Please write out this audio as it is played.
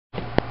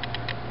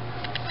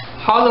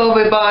Hello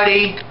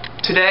everybody,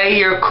 today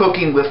you're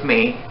cooking with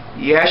me.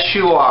 Yes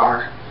you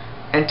are.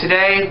 And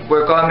today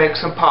we're going to make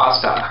some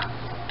pasta.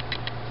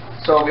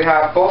 So we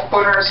have both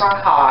burners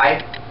on high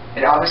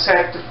and I'm going to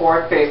set it to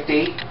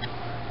 450.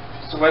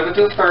 So what we're going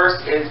to do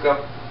first is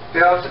go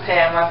fill up the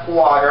pan with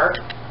water.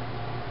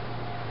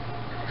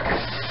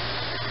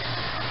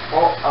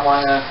 Oh, I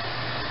want to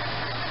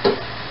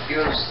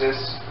use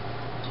this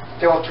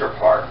filter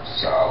part,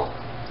 so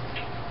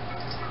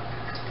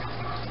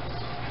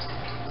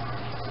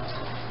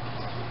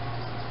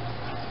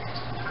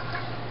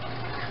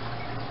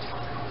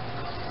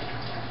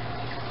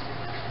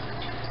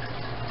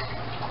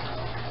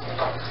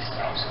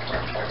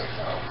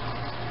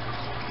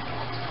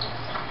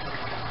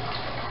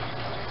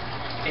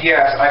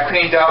yes, I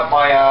cleaned up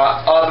my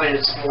oven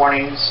this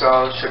morning,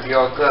 so it should be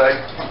all good.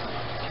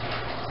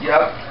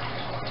 Yep.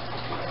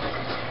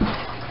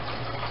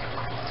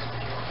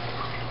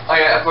 Oh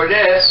yeah, for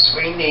this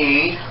we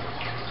need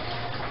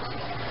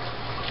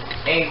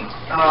a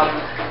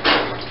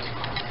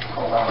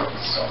hold on,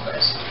 it's so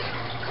messy.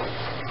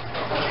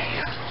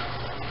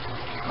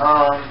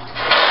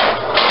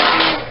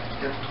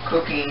 The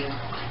cooking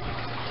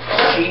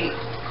sheet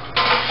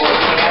or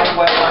pan, whatever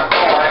you want to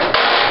call it,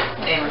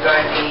 and we're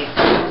going to need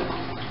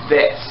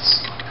this.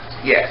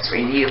 Yes,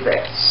 we need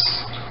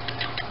this.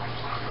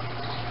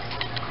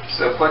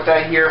 So put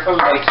that here for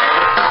later.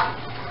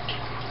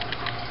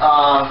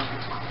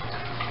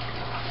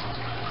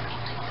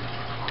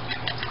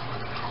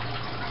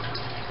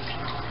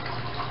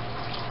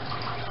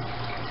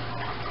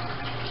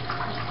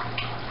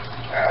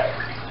 Alright.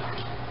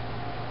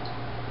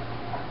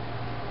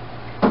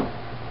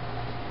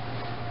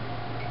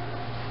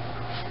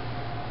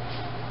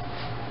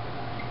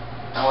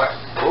 Now what?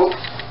 Oop.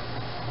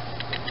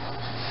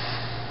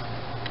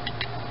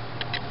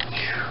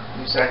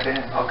 Is that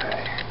in? Okay.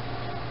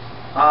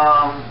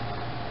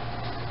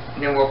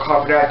 And then we'll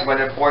cover that to let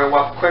it boil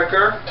up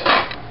quicker.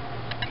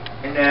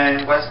 And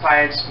then let's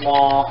find a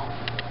small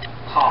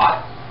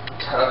pot.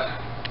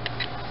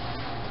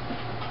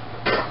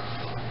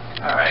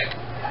 Alright.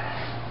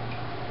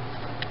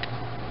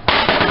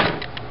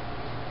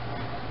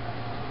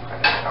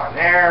 Put that on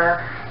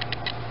there.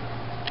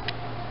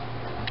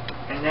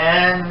 And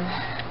then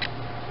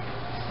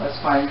let's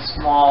find a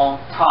small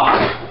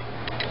pot.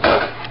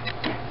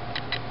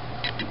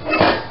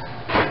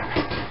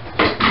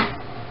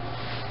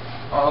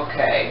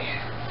 Okay,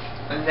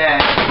 and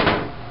then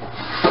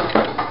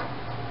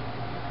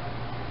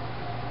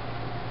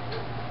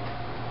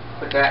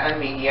put that on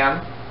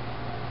medium.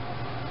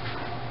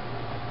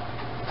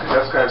 I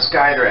just got a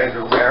scatter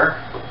everywhere.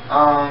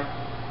 Alright.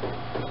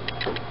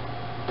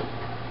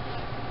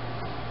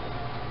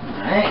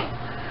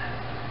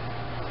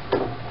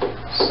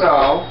 So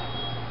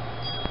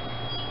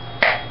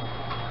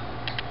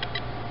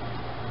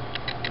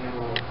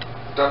we'll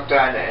dump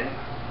that in.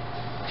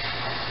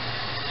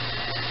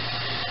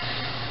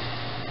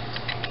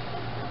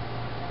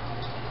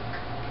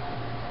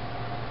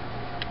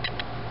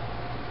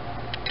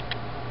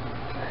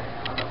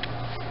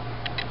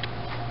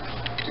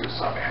 Do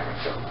something I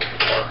haven't done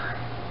before.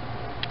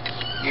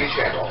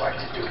 Usually I don't like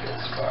to do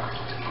this, but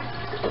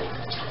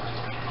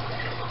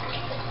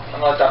I'm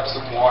gonna dump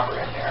some water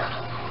in there.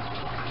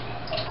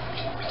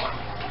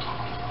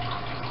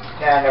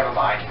 Yeah, never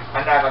mind.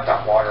 I'm not gonna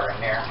dump water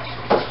in there.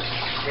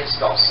 Makes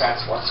no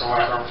sense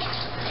whatsoever.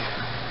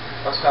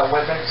 I'm just gonna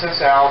rinse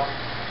this out,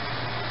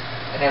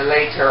 and then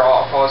later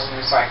I'll throw some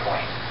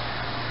recycling.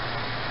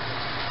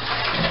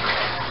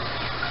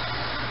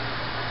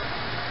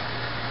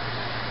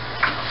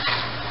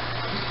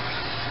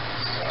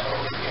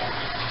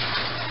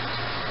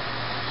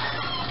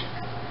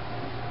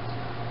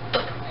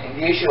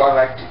 Usually what I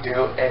like to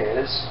do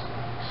is,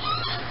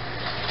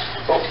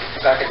 oh,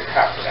 I gotta get the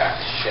cap for that,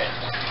 shit.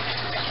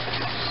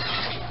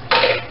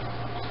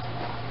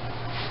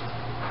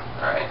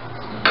 Alright.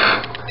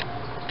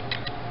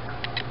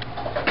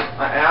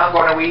 And I'm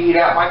gonna reheat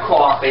out my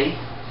coffee.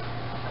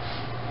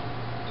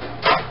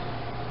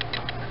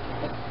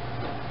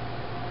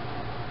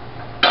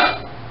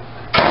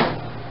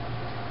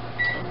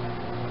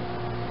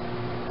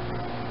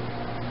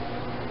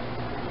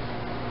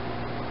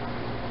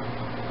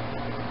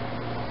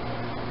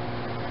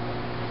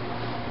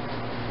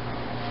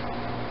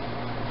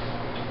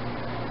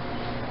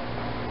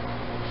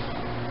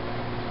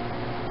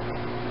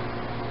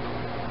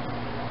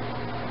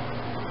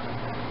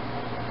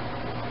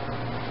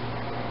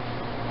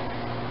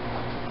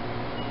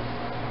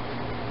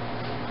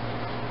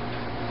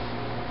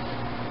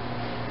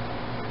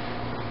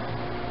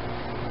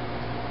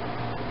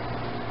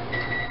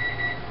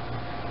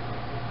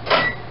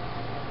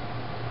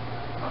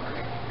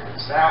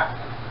 That.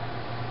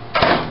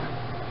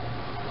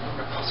 I'm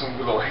going to put some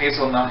little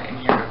hazelnut in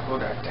here to cool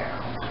that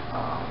down.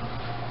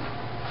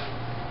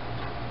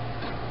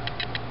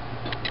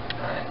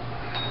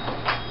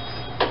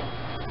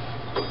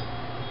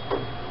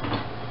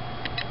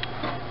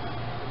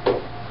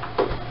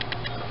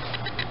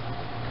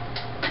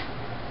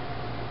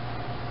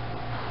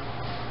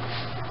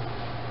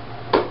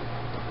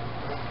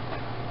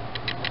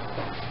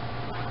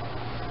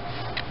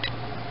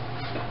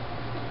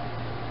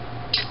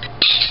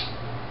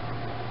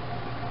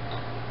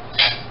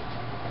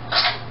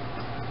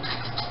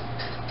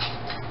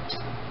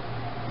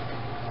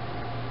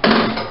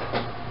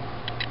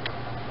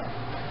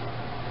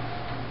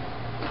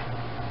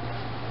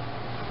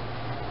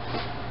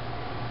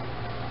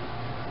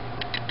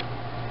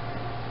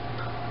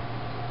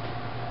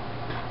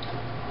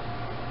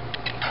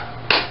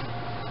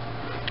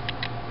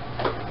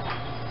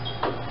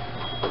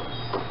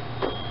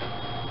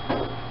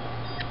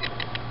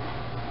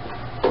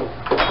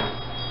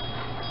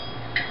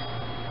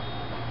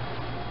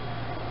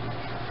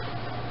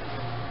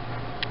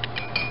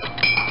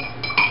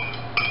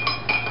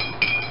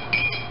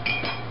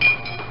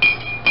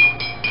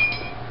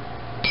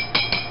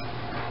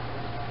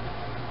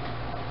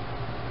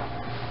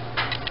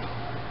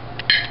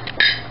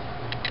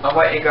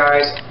 Alright you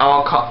guys,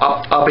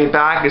 I'll be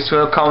back as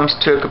soon as it comes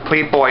to a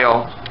complete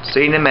boil.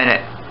 See you in a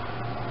minute.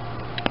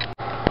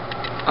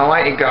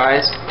 Alright you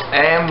guys,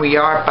 and we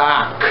are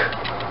back.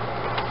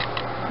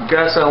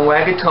 Got some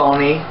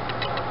rigatoni,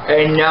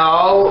 and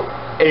no,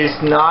 it's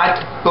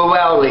not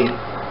Borelli.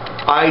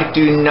 I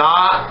do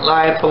not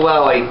like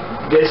Borelli.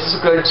 This is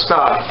good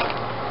stuff.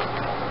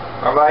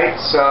 Alright,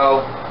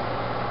 so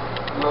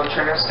we'll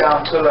turn this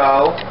down to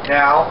low.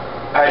 Now,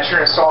 I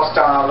turned the sauce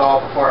down a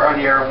little before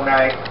earlier when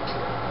I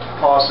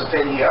paused the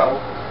video.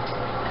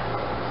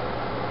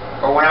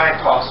 Or when I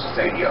paused the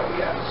video,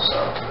 yeah. So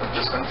I'm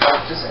just going to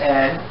tuck this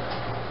in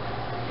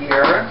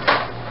here.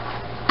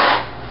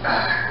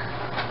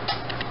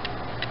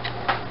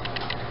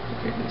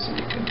 Okay, so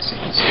you can see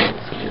this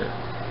over here.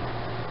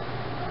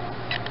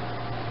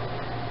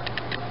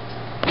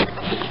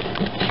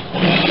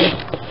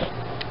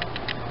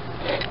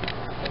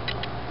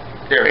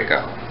 There we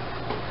go.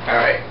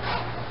 Alright.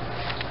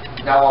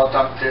 Now I'll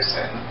dump this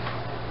in.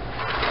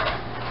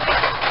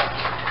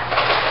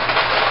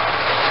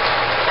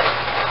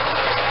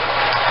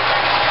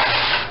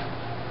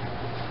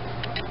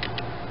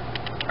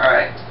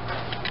 Alright.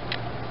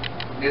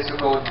 This will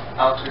go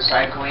out to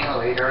recycling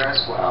later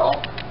as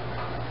well.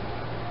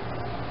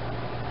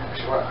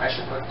 Actually, I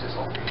should put this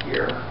over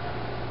here.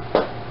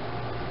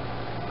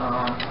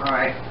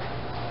 Alright.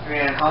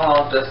 And how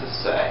long does it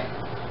say?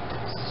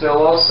 So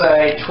we'll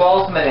say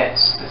 12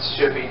 minutes. This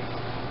should be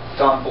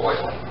done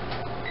boiling.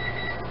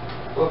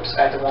 Oops,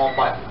 I had the wrong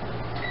button.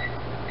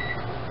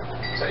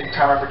 Set your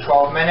timer for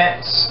 12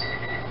 minutes.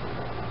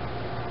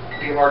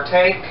 Give or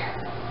take.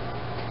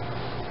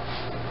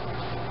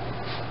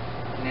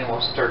 And then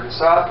we'll stir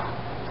this up.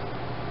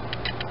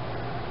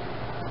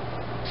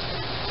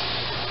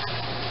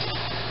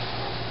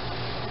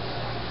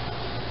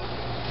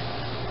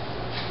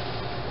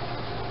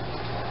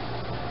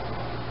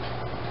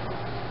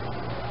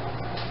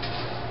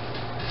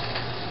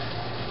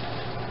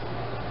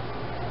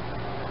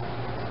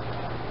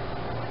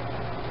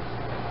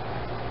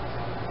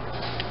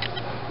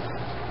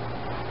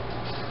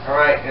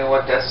 Alright, and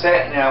what that's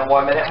it, now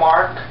 1 minute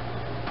mark,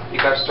 you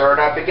gotta stir it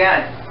up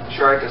again. Make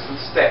sure it doesn't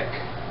stick.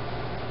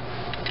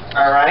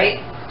 Alright?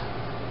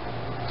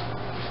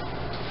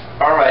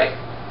 Alright.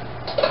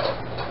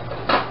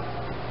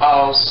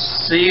 I'll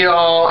see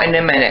y'all in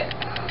a minute.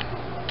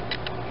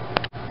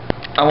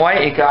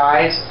 Alright you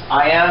guys,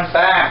 I am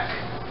back.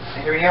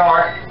 Here we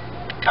are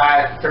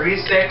at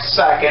 36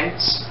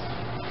 seconds.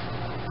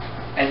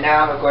 And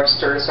now I'm going to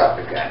stir this up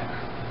again.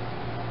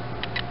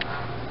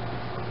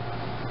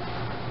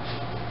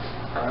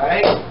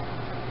 Alright.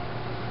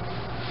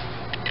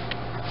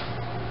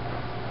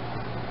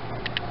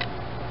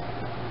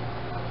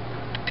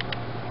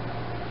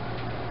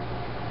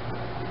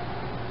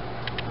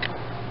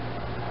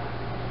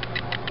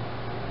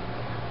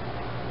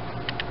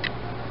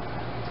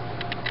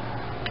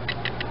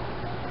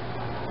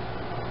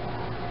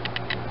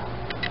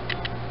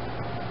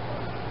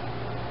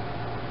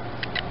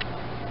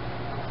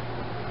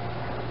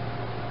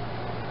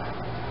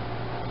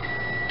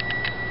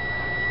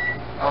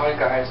 Alright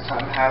guys,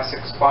 time has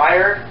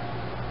expired,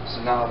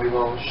 so now we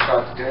will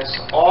shut this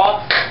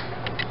off,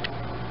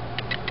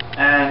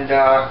 and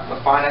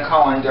we'll find a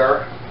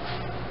colander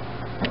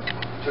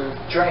to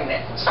drain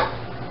it.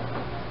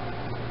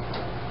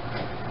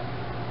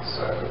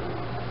 So,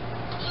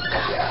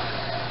 yeah.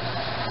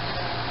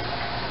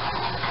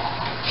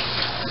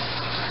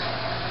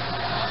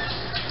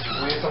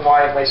 The reason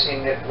why I'm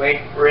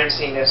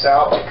rinsing this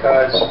out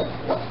because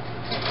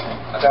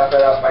I got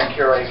that off my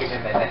Keurig in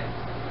a minute.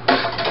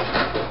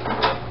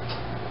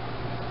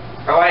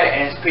 Alright,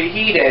 and it's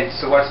preheated,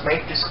 so let's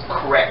make this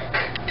quick.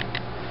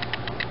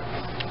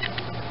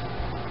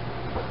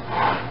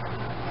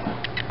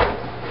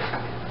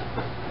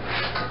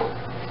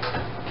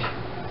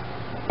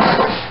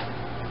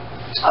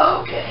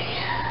 Okay.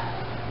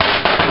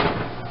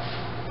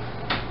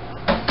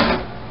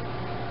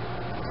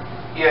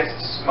 Yes,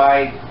 it's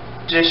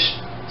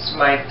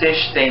my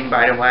dish thing,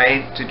 by the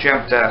way, to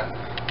jump the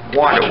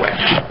water with.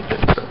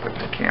 So put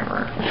the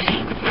camera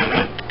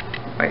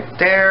right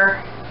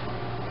there.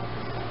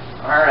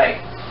 Alright.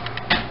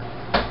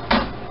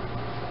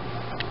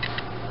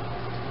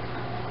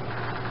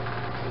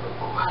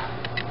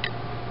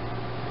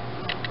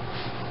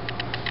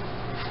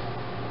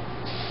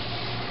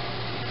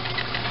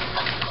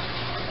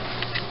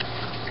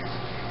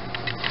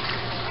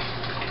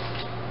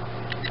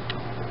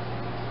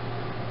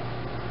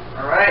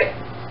 Alright.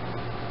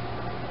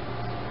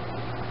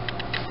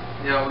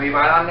 You'll leave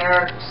that on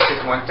there.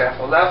 Stick one that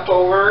for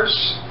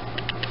leftovers.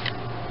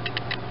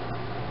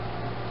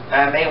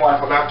 I made one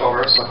for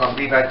leftovers, so I'm going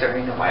to leave that there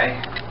anyway.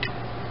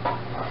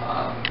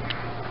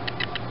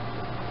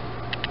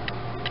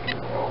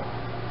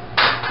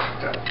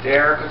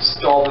 There, the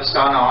stove is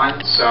not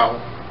on, so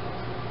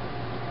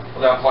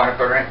that part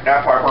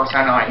works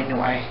not on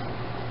anyway.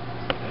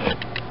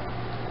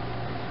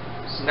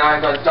 So now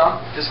I'm going to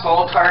dump this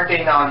whole entire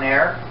thing on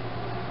there.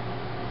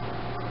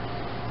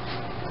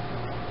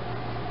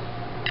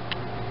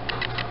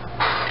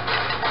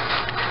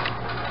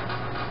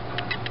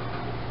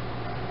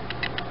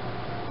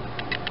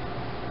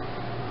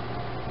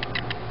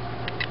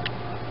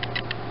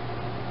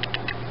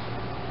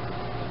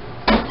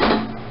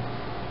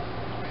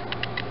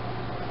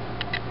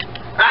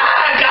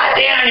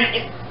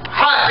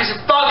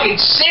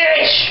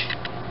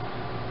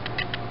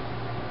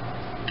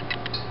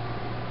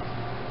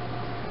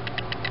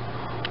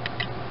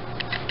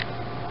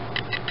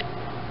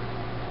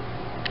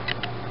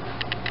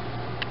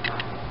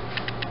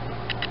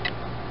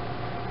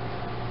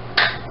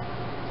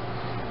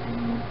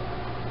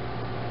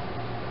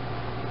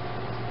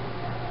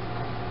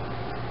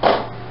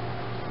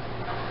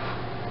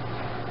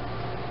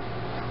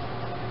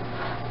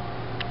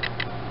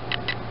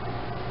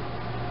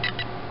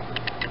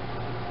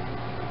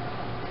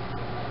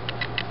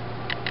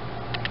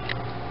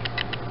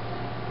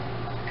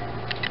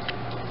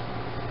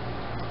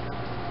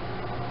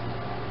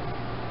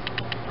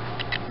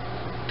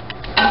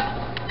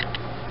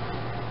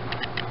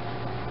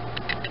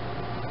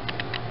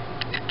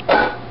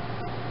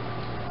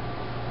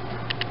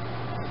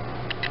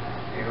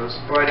 We'll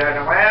spread that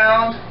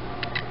around.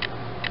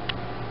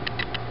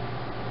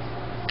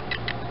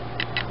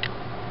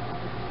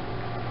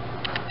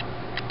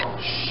 Oh,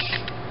 shh.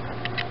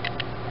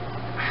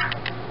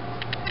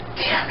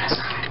 Damn, that's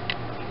hot.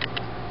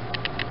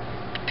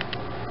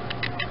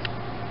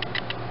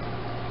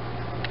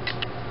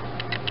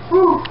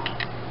 Whew.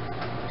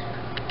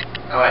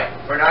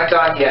 Alright, we're not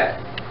done yet.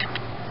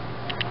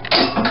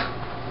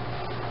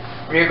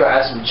 We're gonna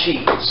add some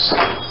cheese.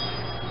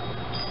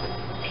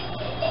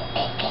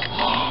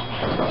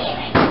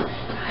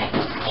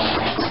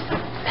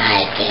 My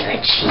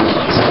favorite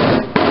cheese.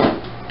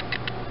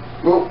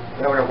 Whoa,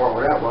 never know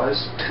where that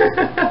was.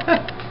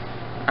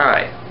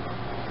 Alright.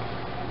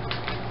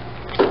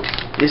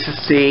 This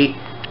is the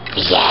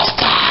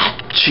Fiesta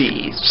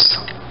cheese.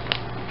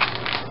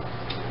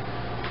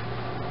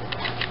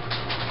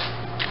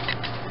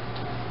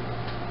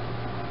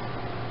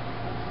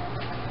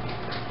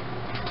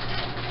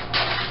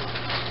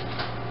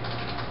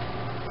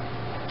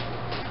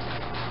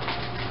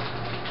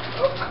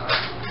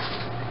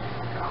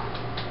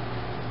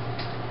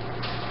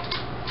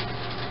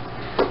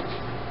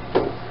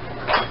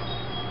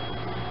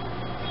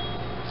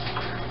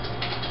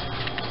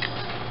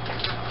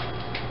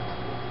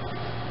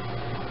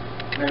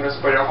 And then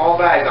let's put a whole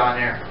bag on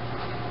there.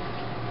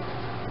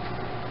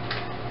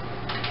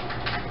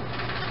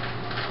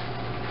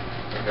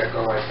 Let that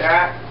go like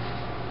that.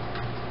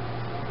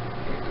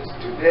 Let's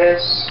do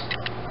this.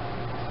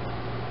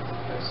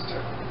 Just to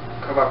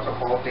cover up the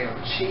whole thing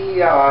with cheese.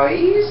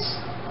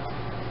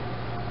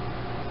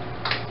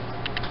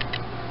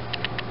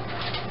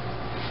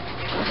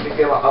 Let me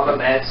give my oven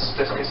mitts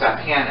just because that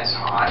pan is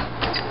hot.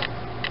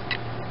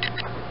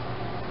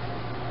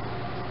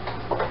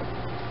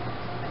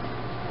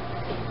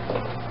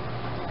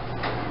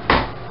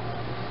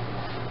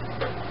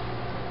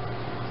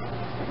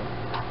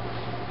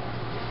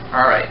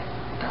 Alright,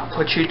 I'll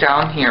put you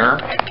down here.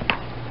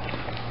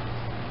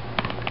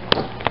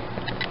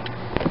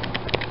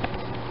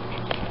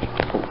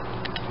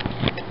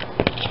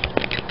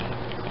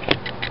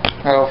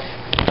 Oh.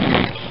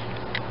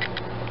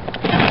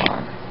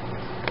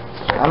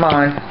 Come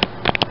on.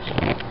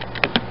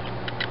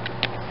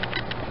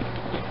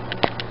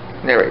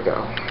 There we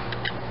go.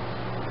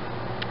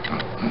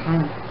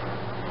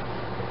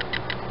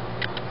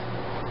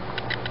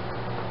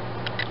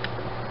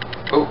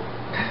 Oh.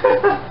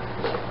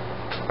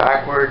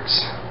 Backwards.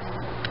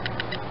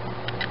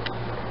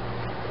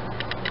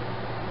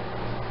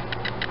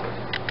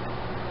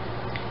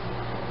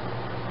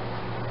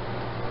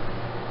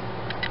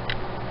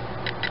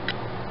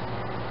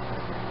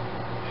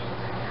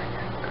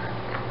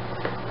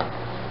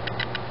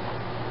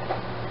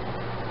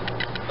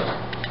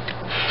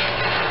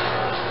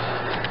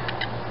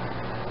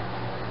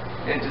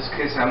 And just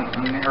because I'm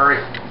in a hurry,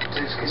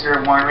 just because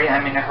you're wondering,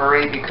 I'm in a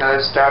hurry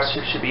because staff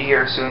should be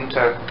here soon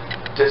to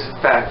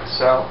disinfect.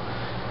 So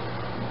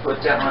put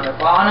that on the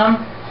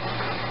bottom,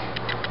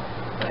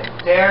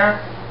 right there.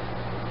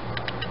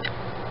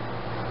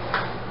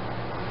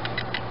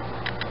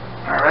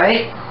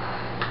 Alright.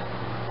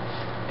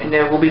 And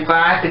then we'll be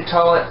back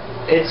until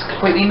it's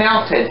completely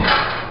melted.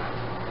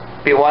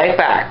 Be right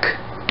back.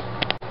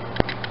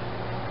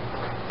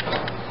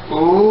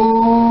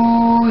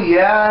 Ooh,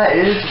 yeah,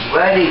 it's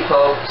ready,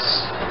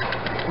 folks.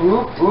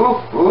 Ooh, ooh,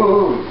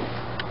 ooh.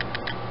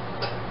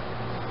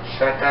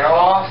 Shut that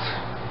off.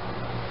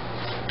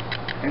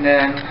 And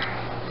then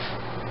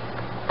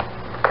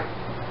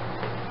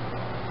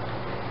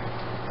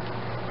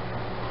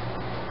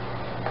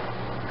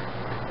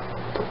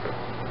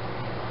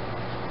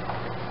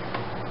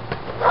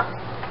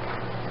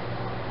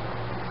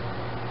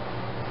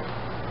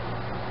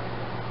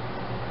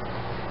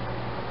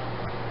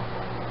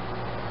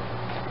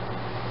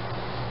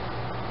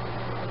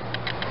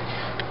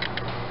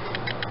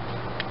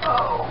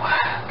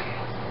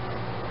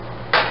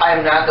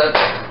I'm not going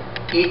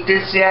to eat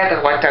this yet.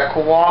 I'd like that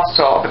cool off,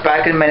 so I'll be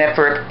back in a minute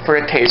for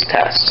a taste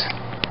test.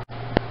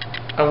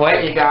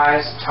 Alright, you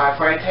guys, time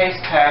for a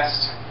taste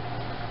test.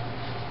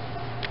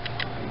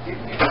 Give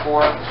me a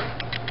fork.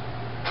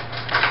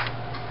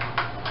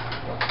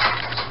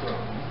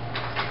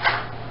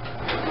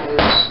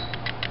 It's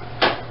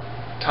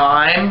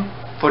time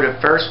for the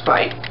first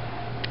bite.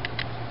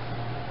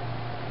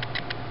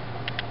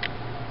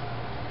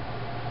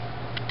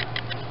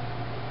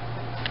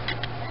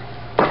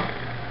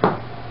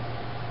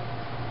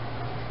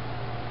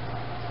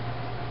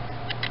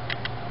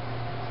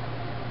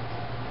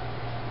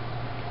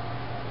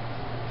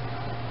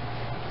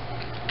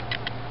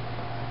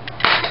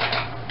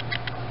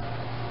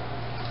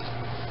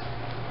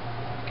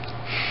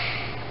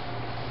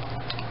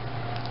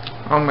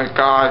 Oh my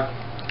god.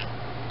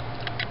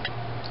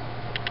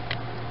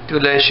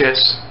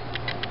 Delicious.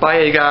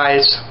 Bye, you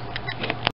guys.